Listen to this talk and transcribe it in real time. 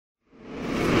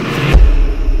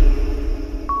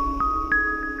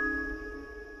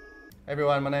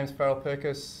Everyone, my name is Farryl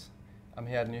Purkiss. I'm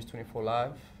here at News 24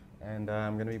 Live, and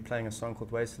I'm going to be playing a song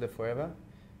called Ways to Live Forever,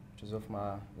 which is off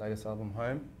my latest album,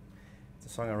 Home. It's a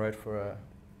song I wrote for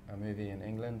a movie in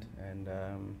England, and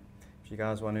if you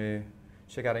guys want to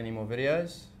check out any more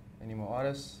videos, any more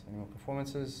artists, any more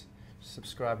performances, just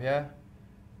subscribe here,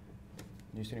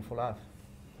 News 24 Live.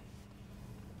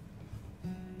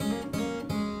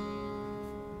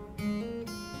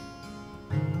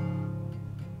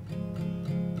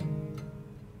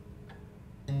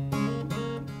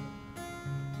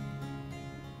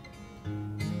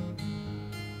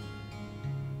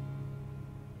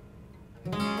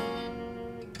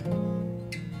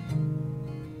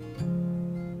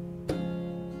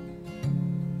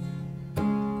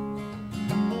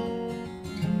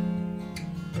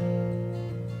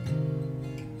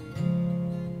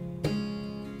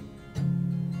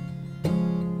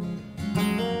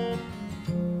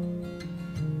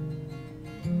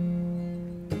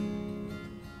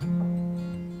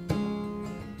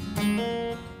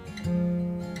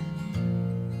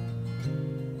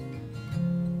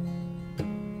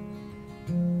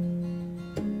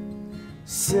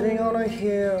 Sitting on a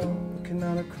hill, looking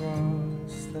out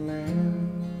across the land.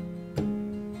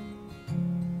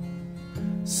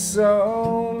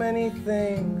 So many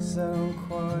things I don't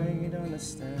quite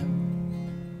understand.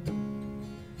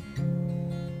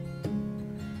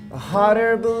 A hot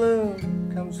air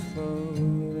balloon comes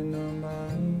floating on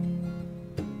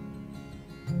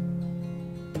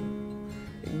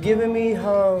by, giving me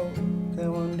hope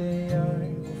that one day I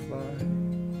will fly.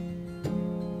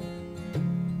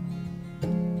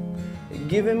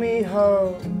 Giving me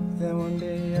hope that one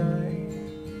day I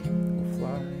will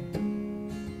fly.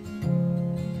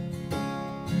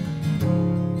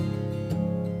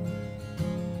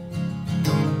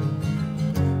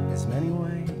 There's many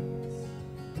ways.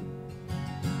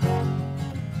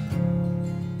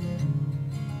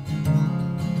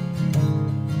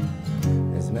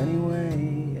 There's many ways.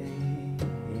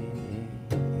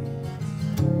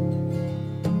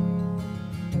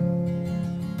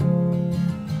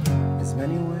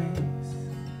 Many ways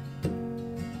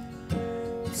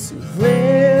to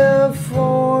live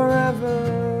forever.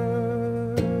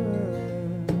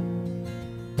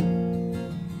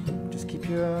 Just keep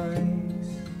your eyes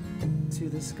to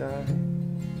the sky.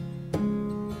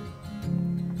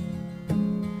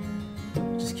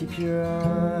 Just keep your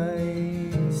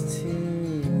eyes to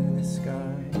the sky.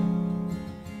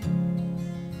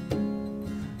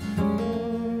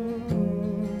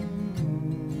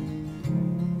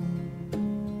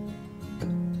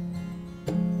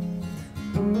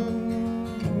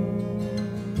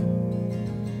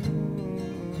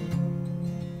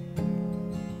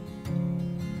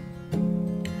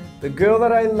 The girl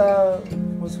that I loved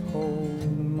was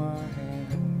holding my hand,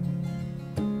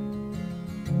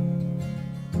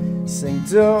 saying,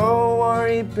 "Don't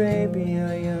worry, baby,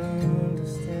 I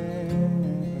understand.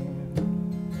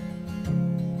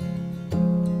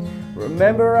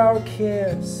 Remember our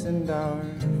kiss and our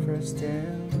first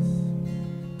dance?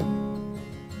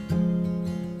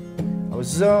 I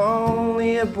was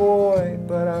only a boy,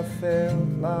 but I felt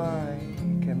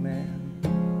like a man.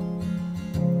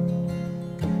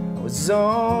 I was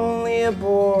only a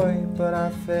boy, but I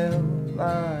felt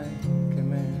like a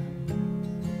man."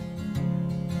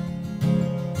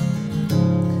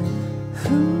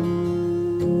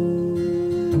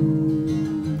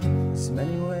 There's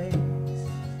many ways.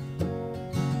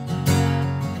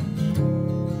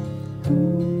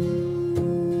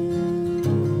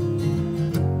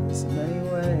 There's many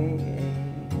ways.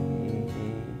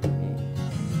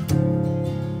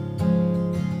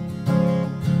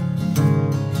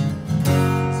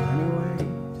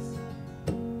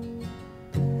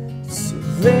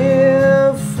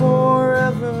 Live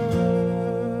forever.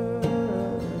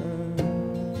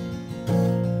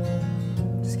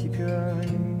 Just keep your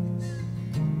eyes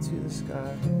to the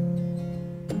sky.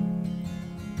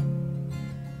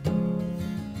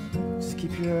 Just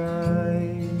keep your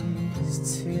eyes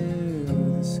to